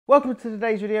Welcome to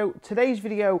today's video. Today's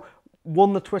video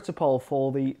won the Twitter poll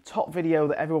for the top video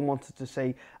that everyone wanted to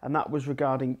see, and that was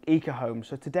regarding EcoHome.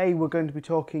 So today we're going to be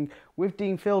talking with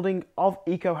Dean Fielding of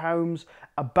EcoHomes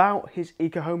about his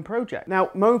EcoHome project. Now,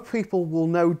 most people will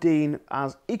know Dean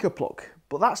as EcoPlug,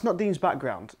 but that's not Dean's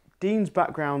background. Dean's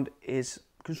background is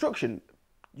construction.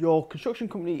 Your construction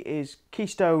company is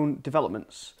Keystone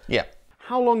Developments. Yeah.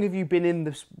 How long have you been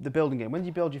in the building game? When did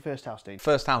you build your first house, Dean?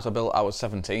 First house I built, I was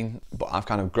 17, but I've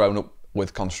kind of grown up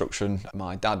with construction.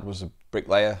 My dad was a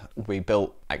bricklayer. We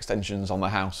built extensions on the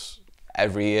house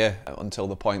every year until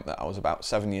the point that I was about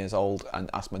 7 years old and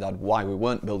asked my dad why we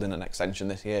weren't building an extension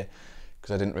this year,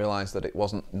 because I didn't realise that it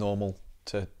wasn't normal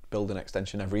to build an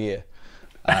extension every year.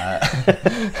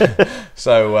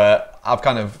 So I've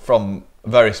kind of, from a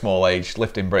very small age,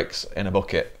 lifting bricks in a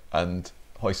bucket and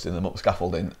hoisting them up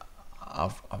scaffolding.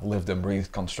 I've lived and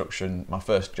breathed construction. My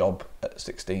first job at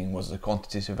 16 was as a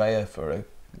quantity surveyor for a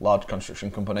large construction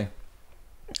company.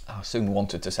 I soon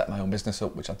wanted to set my own business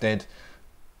up, which I did.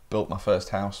 Built my first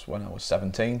house when I was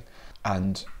 17,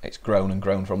 and it's grown and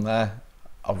grown from there.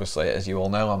 Obviously, as you all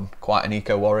know, I'm quite an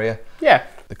eco warrior. Yeah.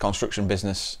 The construction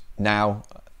business now,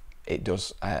 it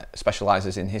does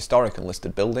specialises in historic and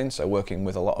listed buildings, so working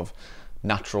with a lot of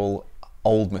natural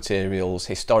old materials,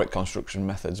 historic construction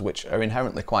methods, which are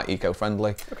inherently quite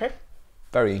eco-friendly. Okay.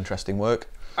 Very interesting work.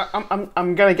 I'm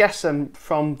going to guess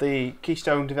from the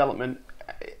Keystone development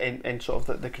in sort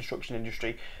of the construction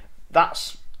industry,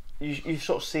 that's you've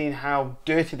sort of seen how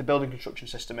dirty the building construction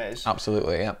system is.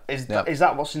 Absolutely, yeah. Is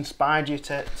that what's inspired you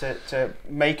to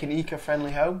make an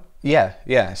eco-friendly home?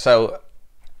 Yeah. So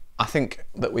I think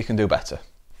that we can do better.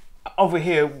 Over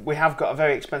here, we have got a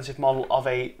very expensive model of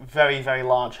a very, very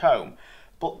large home,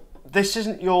 but this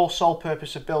isn't your sole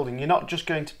purpose of building. You're not just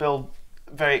going to build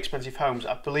very expensive homes.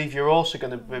 I believe you're also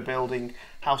going to be building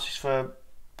houses for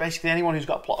basically anyone who's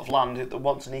got a plot of land that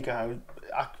wants an eco home.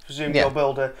 I presume you'll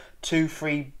build a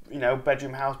 2-3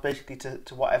 bedroom house basically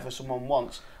to whatever someone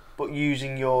wants, but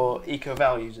using your eco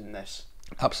values in this.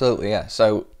 Absolutely, yeah.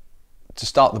 So to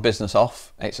start the business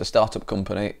off, it's a startup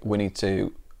company. We need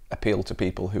to appeal to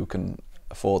people who can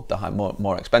afford the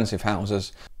more expensive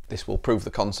houses. This will prove the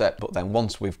concept, but then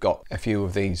once we've got a few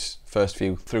of these first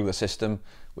few through the system,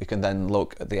 we can then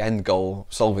look at the end goal,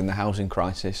 solving the housing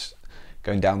crisis,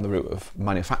 going down the route of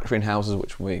manufacturing houses,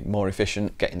 which will be more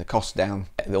efficient, getting the costs down.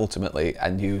 Ultimately,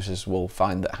 end users will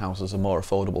find that houses are more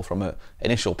affordable from an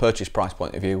initial purchase price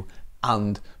point of view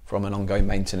and from an ongoing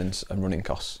maintenance and running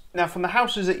costs. Now, from the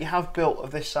houses that you have built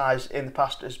of this size in the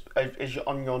past, as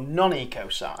on your non-eco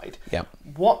side,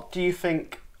 what do you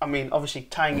think, I mean, obviously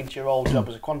tying into your old job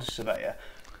as a quantity surveyor,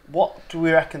 what do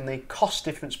we reckon the cost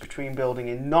difference between building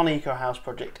a non-eco house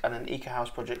project and an eco house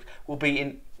project will be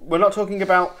in? We're not talking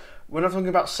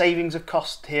about savings of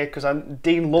cost here, because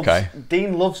Dean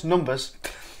loves numbers.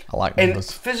 I like numbers.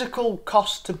 In physical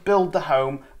cost to build the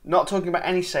home, not talking about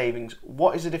any savings,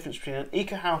 what is the difference between an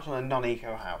eco house and a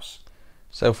non-eco house?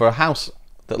 So for a house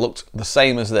that looked the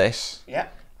same as this, yeah,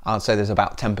 I'd say there's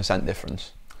about 10%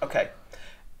 difference. Okay.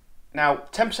 Now,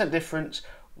 10% difference,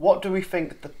 what do we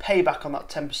think the payback on that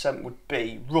 10% would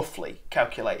be, roughly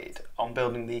calculated, on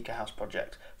building the eco house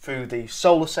project through the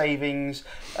solar savings,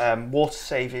 water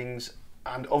savings,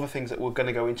 and other things that we're going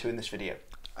to go into in this video?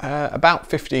 About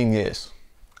 15 years.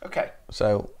 Okay.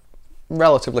 So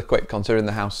relatively quick, considering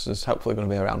the house is hopefully going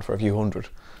to be around for a few hundred.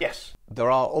 Yes. There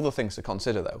are other things to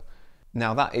consider though.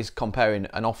 Now that is comparing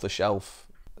an off-the-shelf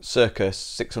circa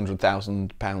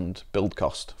 £600,000 build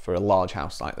cost for a large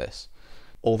house like this.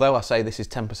 Although I say this is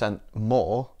 10%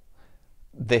 more,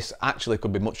 this actually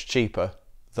could be much cheaper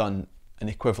than an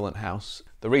equivalent house.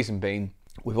 The reason being,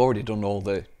 we've already done all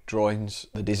the drawings,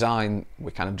 the design,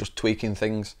 we're kind of just tweaking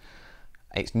things.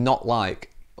 It's not like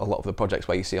a lot of the projects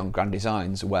where you see on Grand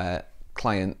Designs where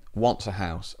client wants a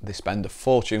house, they spend a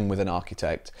fortune with an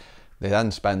architect, they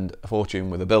then spend a fortune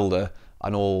with a builder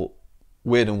and all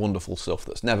weird and wonderful stuff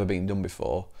that's never been done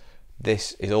before.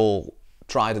 This is all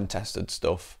tried and tested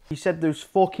stuff. You said there's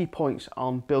 4 key points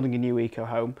on building a new eco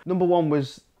home. Number 1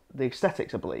 was the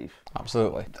aesthetics, I believe.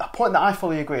 Absolutely. A point that I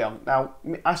fully agree on. Now,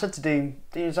 I said to Dean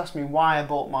has asked me why I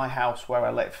bought my house where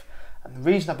I live. And the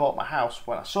reason I bought my house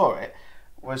when I saw it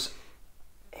was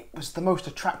the most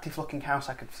attractive looking house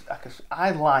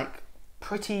I like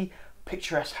pretty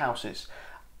picturesque houses.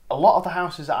 A lot of the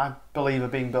houses that I believe are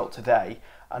being built today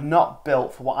are not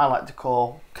built for what I like to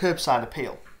call curbside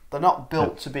appeal. They're not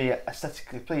built to be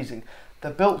aesthetically pleasing.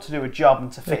 They're built to do a job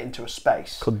and to fit into a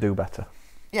space. Could do better.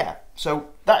 Yeah, so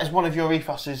that is one of your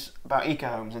ethoses about eco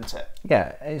homes, isn't it?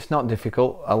 Yeah, it's not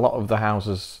difficult. A lot of the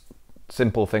houses,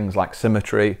 simple things like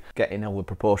symmetry, getting all the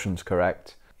proportions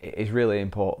correct, is really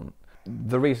important.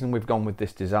 The reason we've gone with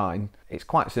this design, it's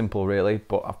quite simple really,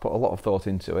 but I've put a lot of thought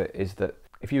into it, is that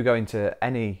if you go into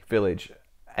any village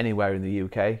anywhere in the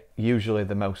UK, usually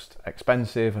the most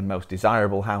expensive and most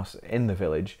desirable house in the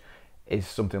village is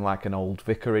something like an old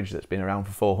vicarage that's been around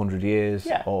for 400 years,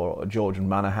 or a Georgian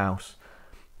manor house,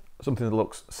 something that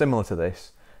looks similar to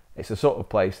this. It's the sort of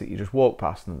place that you just walk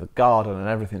past and the garden and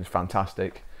everything's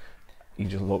fantastic. You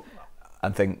just look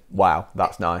and think, wow,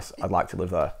 that's nice, I'd like to live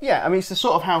there. Yeah, I mean, it's the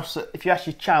sort of house that if you ask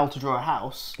your child to draw a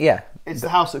house, it's the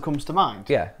house that comes to mind.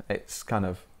 Yeah, it's kind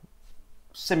of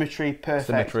symmetry,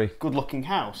 perfect, good-looking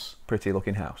house. Pretty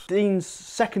looking house. Dean's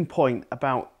second point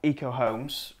about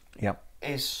eco-homes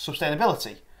is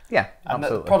sustainability. Yeah, and absolutely.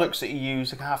 that the products that you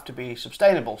use have to be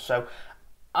sustainable. So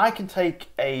I can take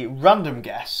a random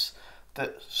guess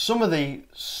that some of the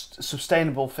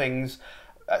sustainable things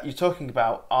you're talking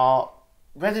about are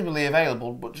readily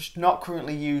available, but just not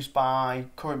currently used by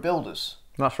current builders.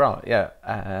 That's right,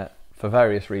 yeah. For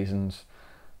various reasons,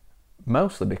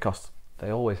 mostly because they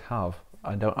always have.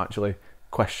 I don't actually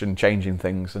question changing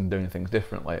things and doing things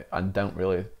differently, and don't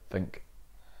really think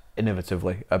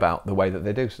innovatively about the way that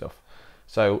they do stuff.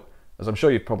 So, as I'm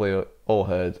sure you've probably all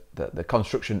heard, that the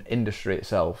construction industry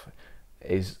itself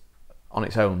is on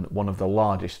its own one of the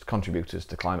largest contributors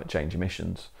to climate change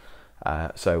emissions.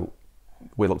 So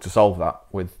we look to solve that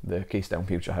with the Keystone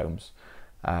Future Homes.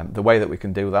 The way that we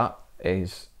can do that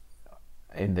is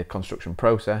in the construction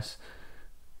process.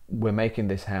 We're making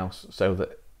this house so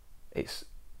that its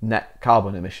net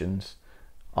carbon emissions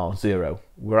are zero.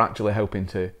 We're actually hoping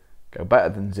to go better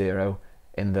than zero,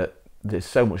 in that there's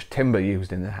so much timber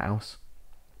used in the house.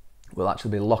 We'll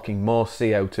actually be locking more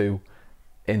CO2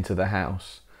 into the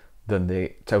house than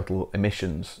the total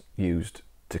emissions used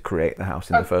to create the house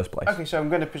in the first place. Okay, so I'm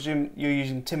going to presume you're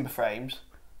using timber frames.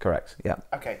 Correct, yeah.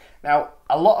 Okay, now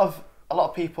a lot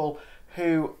of people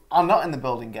who are not in the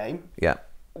building game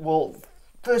will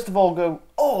first of all go,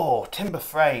 oh, timber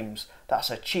frames, that's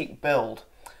a cheap build.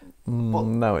 But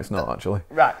no, it's not actually.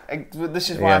 Right, this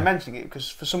is why I'm mentioning it, because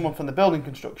for someone from the building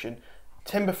construction,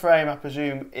 timber frame, I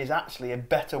presume, is actually a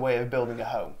better way of building a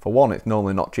home. For one, it's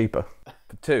normally not cheaper.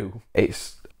 For two,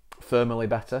 it's thermally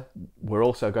better. We're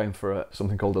also going for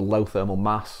something called a low thermal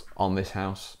mass on this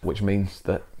house, which means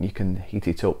that you can heat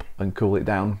it up and cool it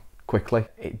down quickly.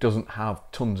 It doesn't have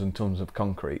tons and tons of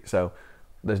concrete, so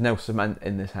there's no cement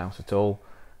in this house at all.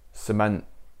 Cement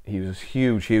uses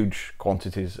huge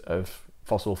quantities of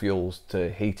fossil fuels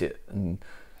to heat it and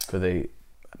for the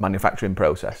manufacturing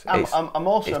process. It's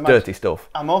dirty stuff.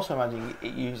 I'm also imagining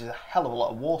it uses a hell of a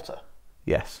lot of water.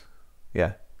 Yes,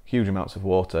 yeah, huge amounts of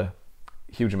water,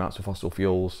 huge amounts of fossil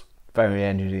fuels, very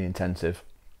energy intensive.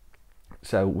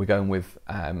 So we're going with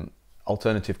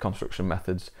alternative construction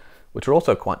methods, which are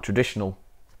also quite traditional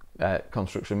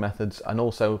construction methods, and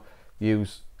also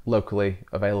use locally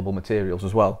available materials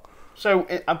as well. So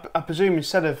I presume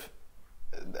instead of,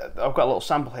 I've got a little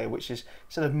sample here, which is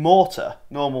instead of mortar,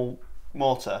 normal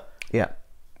mortar. Yeah.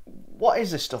 What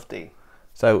is this stuff, Dean?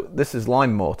 So this is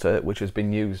lime mortar, which has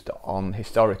been used on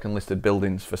historic and listed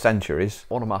buildings for centuries.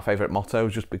 One of my favourite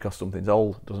mottos, just because something's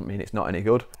old doesn't mean it's not any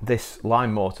good. This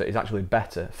lime mortar is actually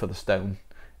better for the stone.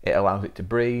 It allows it to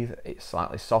breathe, it's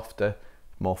slightly softer,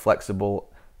 more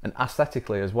flexible, and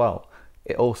aesthetically as well.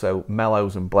 It also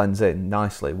mellows and blends in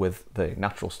nicely with the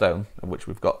natural stone, of which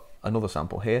we've got another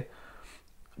sample here.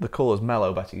 The colours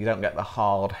mellow better. You don't get the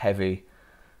hard, heavy,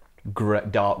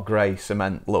 dark grey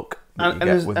cement look. And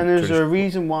is there a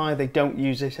reason why they don't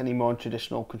use this anymore in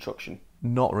traditional construction?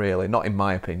 Not really, not in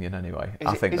my opinion anyway.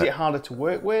 Is it harder to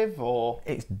work with, or?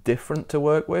 It's different to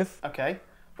work with. Okay,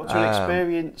 but to an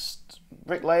experienced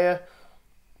bricklayer?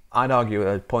 I'd argue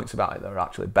there's points about it that are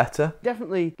actually better.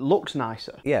 Definitely looks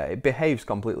nicer. Yeah, it behaves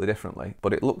completely differently,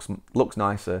 but it looks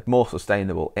nicer, more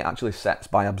sustainable. It actually sets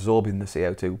by absorbing the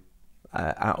CO2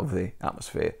 out of the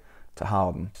atmosphere to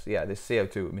harden. So yeah, there's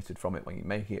CO2 emitted from it when you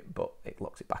make it, but it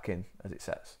locks it back in as it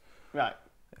sets. Right.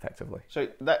 Effectively. So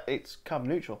it's carbon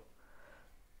neutral.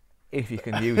 If you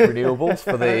can use renewables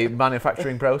for the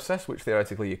manufacturing process, which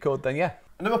theoretically you could, then yeah.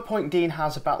 Another point Dean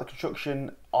has about the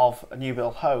construction of a new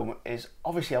build home is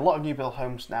obviously a lot of new build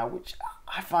homes now, which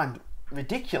I find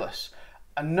ridiculous,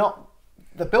 and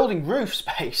they're building roof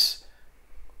space,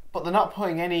 but they're not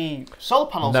putting any solar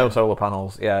panels in. No solar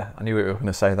panels, yeah. I knew what you were going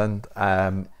to say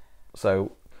then.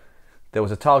 So there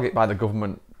was a target by the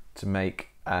government to make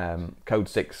Code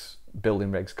 6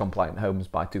 building regs compliant homes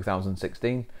by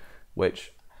 2016,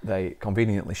 which they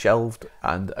conveniently shelved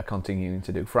and are continuing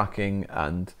to do fracking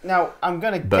and now I'm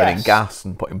going to burning gas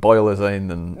and putting boilers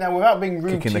in and now without being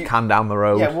rude kicking the can down the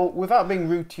road. Yeah, well, without being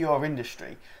rude to your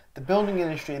industry, the building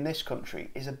industry in this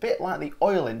country is a bit like the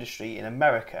oil industry in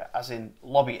America, as in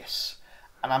lobbyists.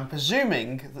 And I'm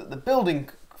presuming that the building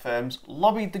firms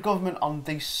lobbied the government on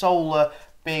the solar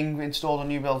being installed on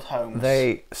new build homes.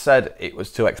 They said it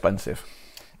was too expensive.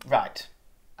 Right.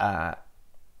 I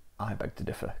beg to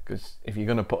differ, because if you're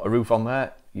going to put a roof on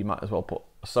there, you might as well put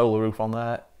a solar roof on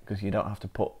there, because you don't have to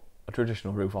put a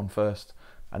traditional roof on first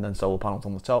and then solar panels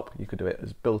on the top. You could do it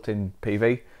as built-in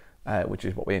PV, which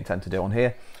is what we intend to do on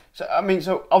here. So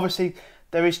obviously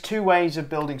there is two ways of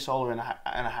building solar in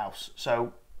a house.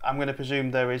 So I'm going to presume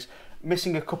there is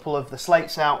missing a couple of the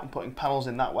slates out and putting panels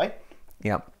in that way.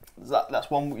 Yeah. That's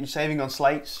one. You're saving on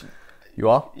slates. You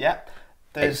are? Yeah.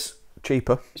 It's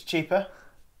cheaper. It's cheaper.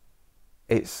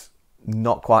 It's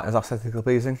not quite as aesthetically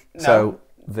pleasing. No. So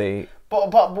the...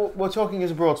 But we're talking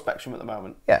as a broad spectrum at the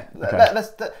moment. Yeah. Okay.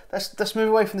 Let's move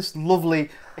away from this lovely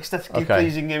aesthetically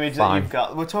pleasing image that you've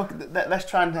got. We're talking. Let's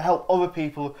try and help other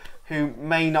people who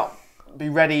may not be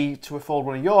ready to afford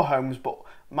one of your homes, but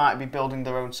might be building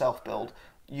their own self-build.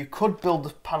 You could build the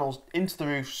panels into the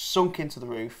roof, sunk into the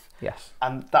roof. Yes.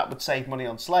 And that would save money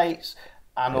on slates,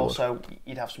 and also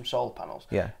you'd have some solar panels.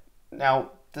 Yeah.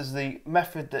 Now, there's the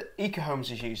method that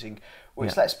EcoHomes is using,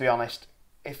 which, let's be honest,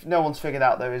 if no one's figured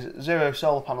out there is 0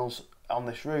 solar panels on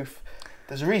this roof,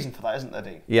 there's a reason for that, isn't there,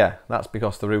 Dean? Yeah, that's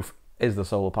because the roof is the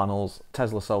solar panels,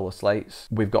 Tesla solar slates.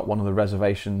 We've got one of the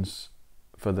reservations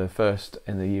for the first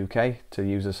in the UK to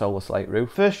use a solar slate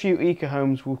roof. First few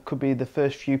EcoHomes could be the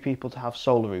first few people to have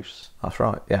solar roofs. That's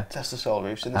right, yeah. Tesla solar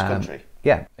roofs in this country.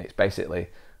 Yeah, it's basically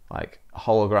like a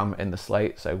hologram in the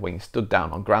slate, so when you stood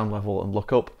down on ground level and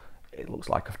look up, it looks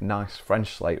like a nice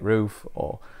French slate roof,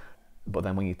 but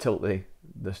then when you tilt the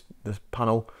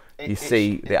panel, you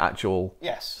see the actual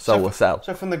solar cell.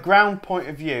 So from the ground point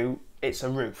of view, it's a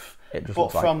roof. It just but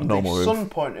looks like from a normal the roof. sun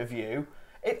point of view,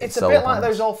 it's a solar bit like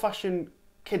panels. those old-fashioned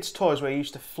kids' toys where you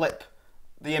used to flip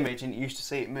the image and you used to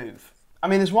see it move. I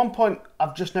mean, there's one point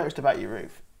I've just noticed about your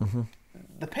roof. Mm-hmm.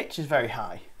 The pitch is very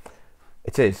high.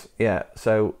 It is, yeah.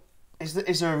 So is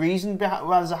there a reason behind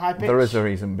why there's a high pitch? There is a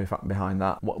reason behind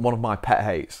that. One of my pet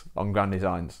hates on Grand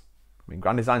Designs. I mean,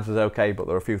 Grand Designs is okay, but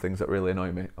there are a few things that really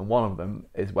annoy me. And one of them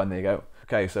is when they go,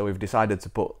 okay, so we've decided to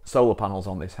put solar panels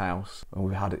on this house. And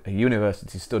we've had a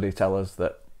university study tell us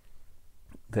that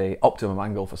the optimum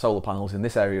angle for solar panels in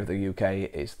this area of the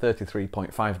UK is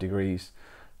 33.5 degrees,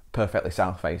 perfectly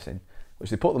south facing, which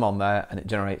they put them on there and it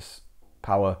generates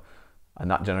power, and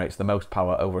that generates the most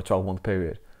power over a 12-month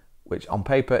period, which on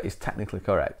paper is technically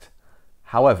correct.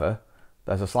 However,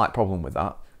 there's a slight problem with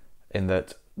that, in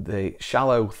that the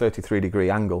shallow 33-degree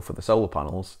angle for the solar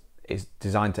panels is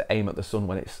designed to aim at the sun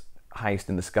when it's highest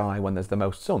in the sky, when there's the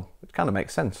most sun, which kind of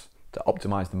makes sense to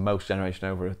optimize the most generation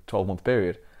over a 12-month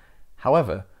period.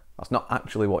 However, that's not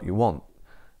actually what you want.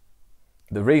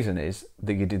 The reason is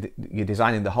that you're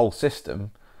designing the whole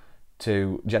system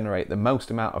to generate the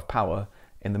most amount of power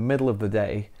in the middle of the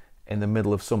day, in the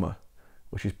middle of summer,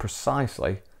 which is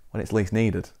precisely when it's least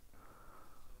needed.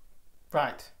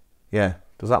 Right. Yeah,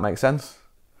 does that make sense?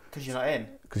 Because you're not in.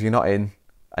 Because you're not in,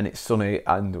 and it's sunny,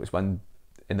 and it's when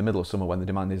in the middle of summer when the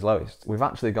demand is lowest. We've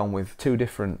actually gone with 2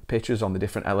 different pitches on the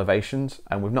different elevations,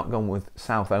 and we've not gone with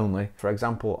south only. For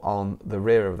example, on the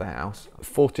rear of the house,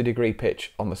 40-degree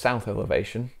pitch on the south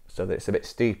elevation, so that it's a bit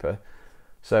steeper.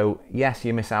 So yes,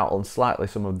 you miss out on slightly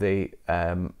some of the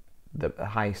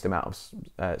highest amount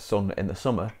of sun in the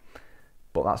summer,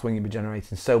 but that's when you'd be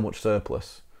generating so much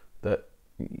surplus that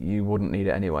you wouldn't need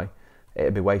it anyway.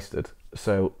 It'd be wasted.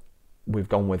 So we've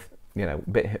gone with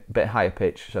bit higher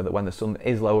pitch, so that when the sun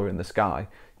is lower in the sky,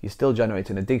 you're still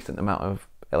generating a decent amount of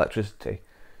electricity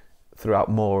throughout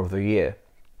more of the year,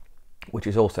 which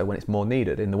is also when it's more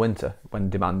needed in the winter when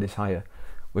demand is higher.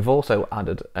 We've also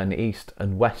added an east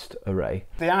and west array.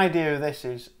 The idea of this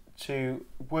is to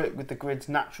work with the grid's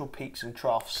natural peaks and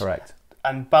troughs. Correct.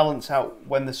 And balance out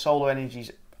when the solar energy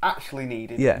is actually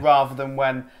needed, rather than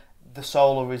when the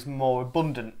solar is more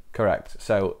abundant. Correct.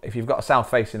 So if you've got a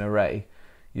south-facing array,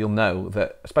 you'll know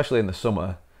that, especially in the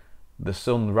summer, the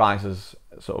sun rises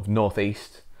sort of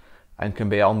northeast and can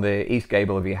be on the east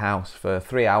gable of your house for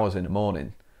 3 hours in the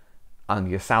morning, and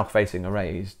your south-facing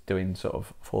array is doing sort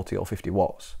of 40 or 50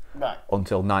 watts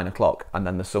until 9 o'clock, and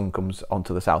then the sun comes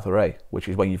onto the south array, which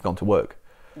is when you've gone to work.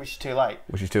 Which is too late.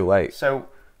 Which is too late. So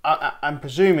I'm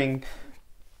presuming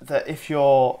that if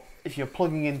you're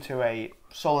plugging into a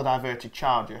solar diverted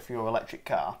charger for your electric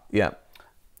car,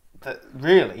 that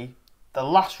really the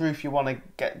last roof you want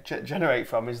to generate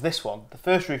from is this one. The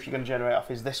first roof you're going to generate off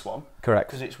is this one. Correct.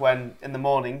 Because it's when in the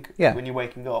morning when you're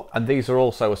waking up. And these are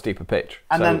also a steeper pitch.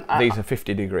 And so these are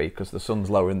 50 degree because the sun's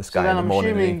lower in the sky in the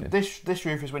morning and evening. This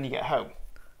roof is when you get home.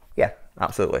 Yeah,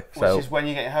 absolutely. Which is when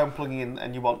you get home plugging in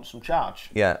and you want some charge.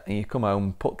 Yeah, and you come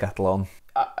home, put kettle on.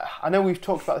 I know we've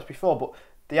talked about this before, but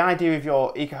the idea of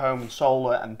your EcoHome and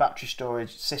solar and battery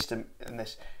storage system in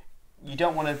this, you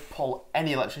don't want to pull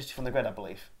any electricity from the grid, I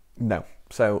believe. No.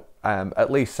 So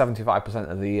at least 75%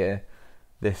 of the year,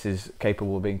 this is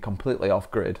capable of being completely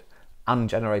off-grid and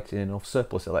generating enough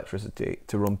surplus electricity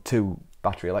to run 2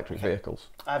 battery electric vehicles.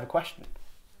 I have a question.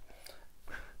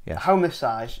 Yes. A home this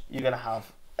size, you're going to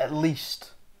have at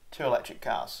least 2 electric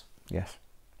cars. Yes.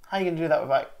 How are you going to do that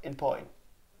without importing?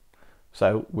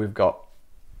 So we've got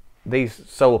these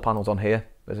solar panels on here.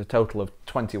 There's a total of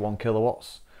 21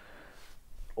 kilowatts.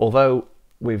 Although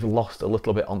we've lost a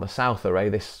little bit on the south array,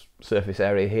 this surface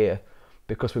area here,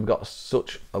 because we've got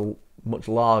such a much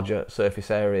larger surface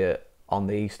area on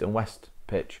the east and west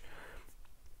pitch,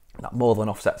 that more than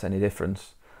offsets any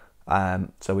difference.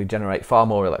 So we generate far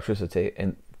more electricity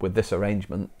with this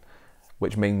arrangement,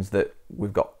 which means that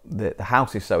we've got the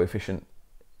house is so efficient,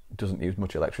 doesn't use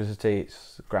much electricity.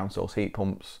 It's ground source heat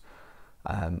pumps,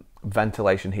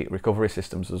 ventilation heat recovery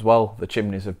systems as well. The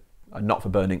chimneys are not for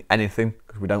burning anything,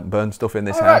 because we don't burn stuff in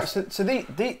this house. Right, so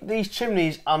these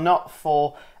chimneys are not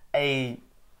for a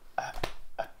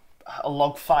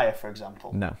log fire, for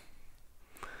example? No.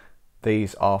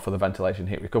 These are for the ventilation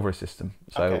heat recovery system.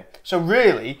 So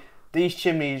really, these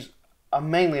chimneys are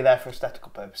mainly there for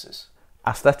aesthetical purposes?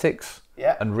 Aesthetics,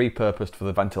 yeah, and repurposed for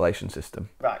the ventilation system.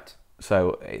 Right.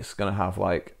 So it's going to have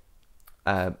like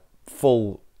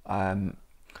full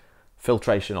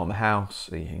filtration on the house,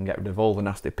 so you can get rid of all the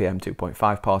nasty PM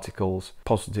 2.5 particles,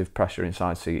 positive pressure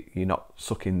inside, so you're not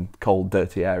sucking cold,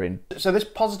 dirty air in. So this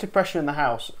positive pressure in the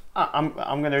house, I'm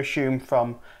going to assume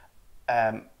from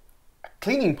a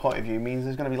cleaning point of view, means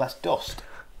there's going to be less dust.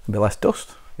 There'll be less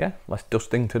dust, yeah, less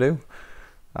dusting to do.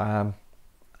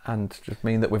 And just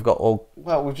mean that we've got all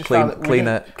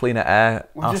cleaner air,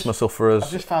 asthma sufferers.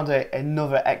 I've just found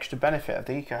another extra benefit of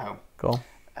the EcoHome. Go on.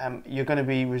 You're going to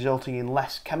be resulting in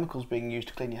less chemicals being used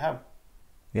to clean your home.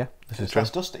 Yeah, this is it's true.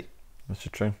 Less dusty. This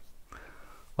is true.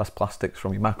 Less plastics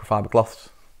from your microfiber cloths.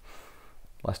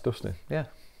 Less dusting, yeah.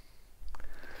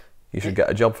 You should get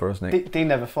a job for us, Nick. Dean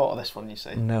never thought of this one, you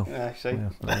see. No. Yeah, see. Yeah,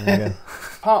 there you go.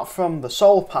 Apart from the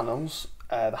solar panels,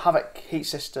 the Havoc heat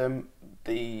system,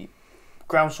 the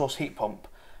ground source heat pump,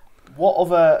 what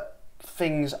other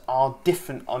things are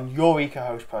different on your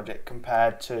EcoHomes project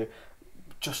compared to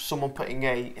just someone putting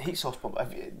a heat source pump?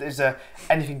 Is there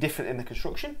anything different in the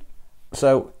construction?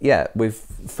 So yeah, we've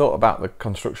thought about the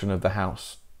construction of the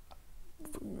house.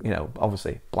 You know,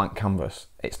 obviously blank canvas.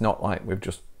 It's not like we've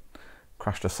just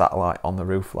crashed a satellite on the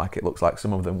roof like it looks like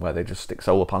some of them, where they just stick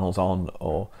solar panels on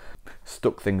or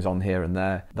stuck things on here and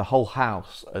there. The whole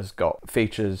house has got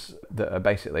features that are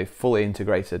basically fully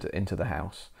integrated into the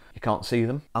house. You can't see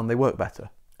them, and they work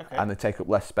better. Okay. And they take up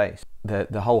less space.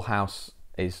 The whole house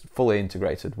is fully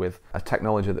integrated with a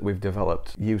technology that we've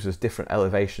developed, uses different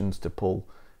elevations to pull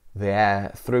the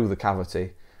air through the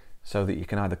cavity, so that you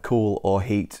can either cool or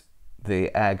heat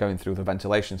the air going through the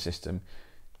ventilation system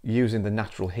using the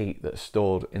natural heat that's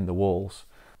stored in the walls.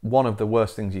 One of the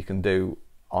worst things you can do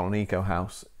on an eco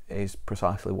house is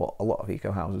precisely what a lot of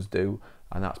eco houses do,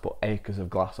 and that's put acres of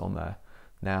glass on there.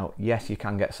 Now, yes, you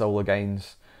can get solar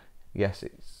gains. Yes,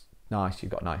 it's nice,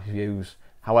 you've got nice views.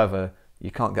 However,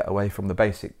 you can't get away from the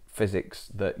basic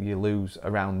physics that you lose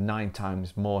around 9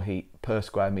 times more heat per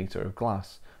square metre of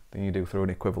glass than you do through an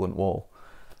equivalent wall.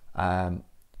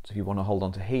 So if you want to hold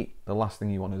on to heat, the last thing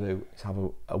you want to do is have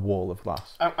a wall of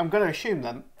glass. I'm going to assume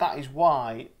then that is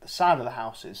why the side of the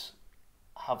houses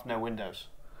have no windows.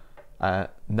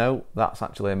 No, that's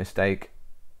actually a mistake.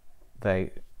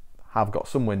 They have got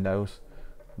some windows.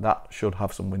 That should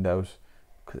have some windows,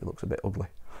 because it looks a bit ugly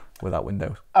without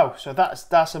windows. Oh, so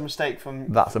that's a mistake from...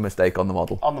 That's a mistake on the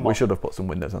model. On the model. We should have put some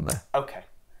windows on there. Okay.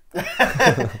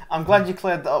 I'm glad you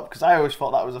cleared that up, because I always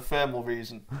thought that was a thermal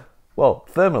reason. Well,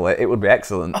 thermally it would be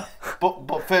excellent. but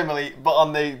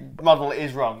on the model it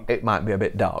is wrong. It might be a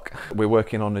bit dark. We're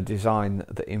working on a design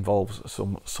that involves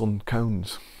some sun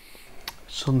cones.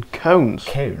 Sun cones?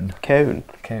 Cone.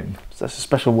 So that's a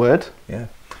special word? Yeah.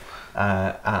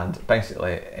 And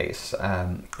basically it's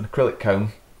an acrylic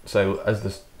cone, so as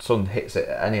the sun hits it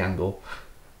at any angle,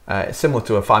 it's similar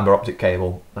to a fibre optic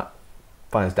cable that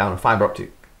fires down a fibre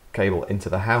optic cable into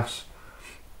the house.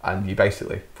 And you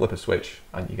basically flip a switch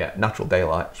and you get natural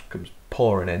daylight which comes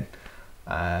pouring in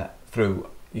through.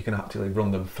 You can actually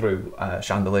run them through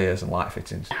chandeliers and light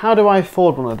fittings. How do I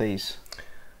afford one of these?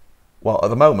 Well, at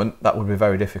the moment that would be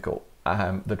very difficult.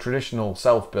 The traditional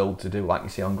self-build to do like you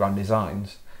see on Grand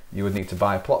Designs you would need to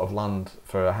buy a plot of land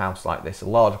for a house like this, a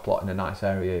larger plot in a nice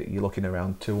area. You're looking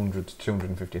around £200,000 to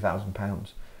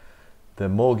 £250,000. The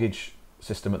mortgage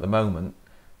system at the moment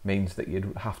means that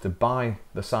you'd have to buy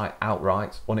the site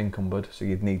outright, unencumbered, so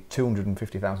you'd need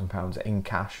 £250,000 in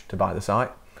cash to buy the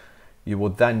site. You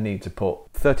would then need to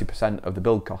put 30% of the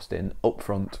build cost in up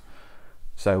front,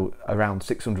 so around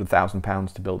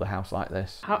 £600,000 to build a house like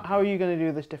this. How are you going to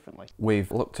do this differently?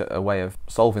 We've looked at a way of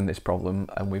solving this problem,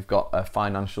 and we've got a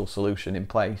financial solution in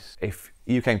place. If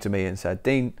you came to me and said,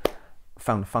 Dean,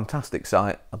 found a fantastic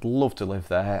site, I'd love to live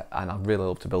there, and I'd really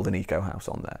love to build an eco house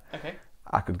on there. Okay.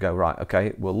 I could go, right,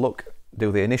 okay, we'll look,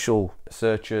 do the initial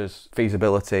searches,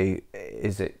 feasibility,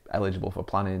 is it eligible for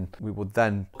planning? We would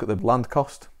then look at the land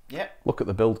cost. Yeah. Look at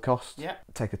the build cost. Yeah.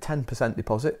 Take a 10%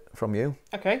 deposit from you.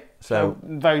 Okay. So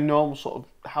very normal sort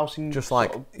of housing. Just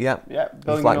like, sort of, yeah. Building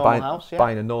just like a normal house. Yeah.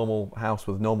 Buying a normal house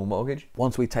with a normal mortgage.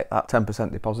 Once we take that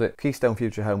 10% deposit, Keystone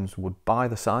Future Homes would buy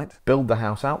the site, build the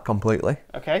house out completely.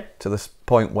 Okay. To this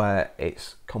point where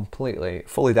it's completely,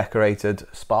 fully decorated,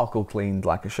 sparkle cleaned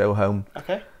like a show home.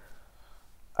 Okay.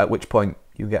 At which point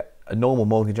you get a normal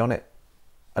mortgage on it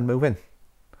and move in.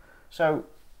 So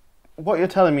what you're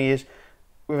telling me is,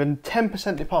 with a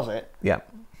 10% deposit, yeah,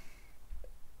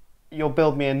 you'll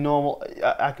build me a normal.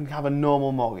 I can have a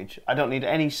normal mortgage. I don't need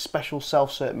any special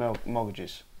self-cert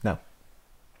mortgages. No.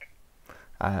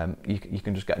 You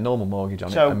can just get a normal mortgage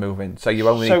on it and move in. So you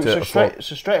only need to afford.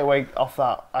 So straight away off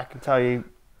that, I can tell you,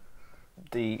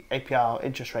 the APR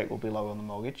interest rate will be lower on the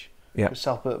mortgage. Yeah. Because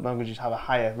self-cert mortgages have a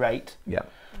higher rate. Yeah.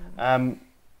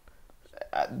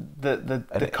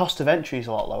 The cost of entry is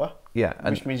a lot lower. Yeah.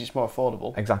 Which means it's more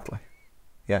affordable. Exactly.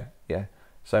 Yeah, yeah.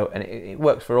 So, and it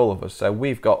works for all of us. So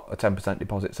we've got a 10%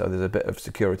 deposit, so there's a bit of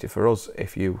security for us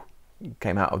if you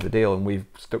came out of the deal and we've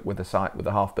stuck with the site with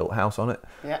a half-built house on it.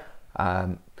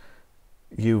 Yeah.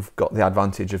 You've got the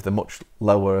advantage of the much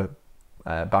lower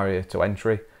barrier to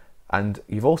entry, and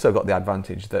you've also got the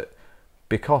advantage that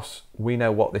because we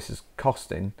know what this is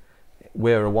costing,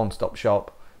 we're a one-stop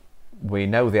shop, we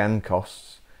know the end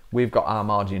costs, we've got our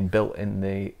margin built in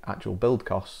the actual build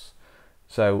costs.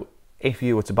 So if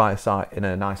you were to buy a site in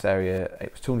a nice area,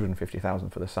 it was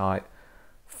 £250,000 for the site,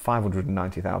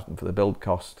 £590,000 for the build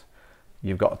cost.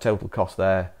 You've got a total cost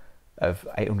there of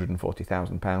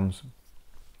 £840,000.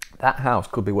 That house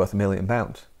could be worth £1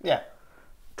 million. Yeah.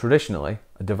 Traditionally,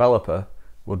 a developer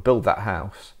would build that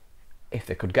house if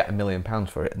they could get £1 million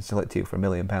for it and sell it to you for £1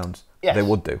 million. Yes. They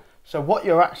would do. So what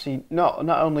you're actually not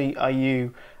only are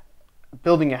you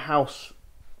building a house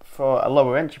for a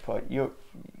lower entry point,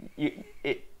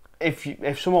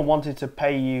 if someone wanted to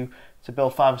pay you to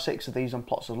build 5 or 6 of these on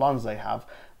plots of lands they have,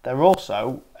 they're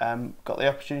also got the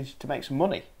opportunity to make some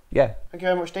money. Yeah. Thank you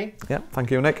very much, Dean. Yeah,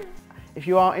 thank you, Nick. If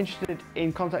you are interested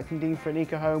in contacting Dean for an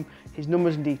EcoHome, his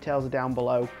numbers and details are down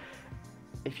below.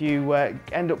 If you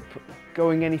end up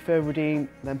going any further with Dean,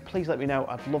 then please let me know.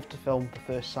 I'd love to film the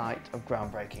first site of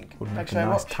groundbreaking. Would make a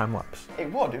nice time lapse.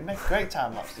 It would. It'd make a great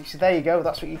time lapse. So there you go.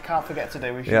 That's what you can't forget to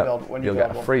do if you build when you You'll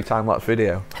get a free time lapse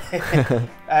video.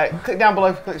 Click down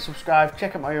below, click subscribe,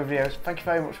 check out my other videos. Thank you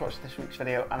very much for watching this week's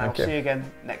video, and I'll see you again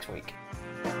next week.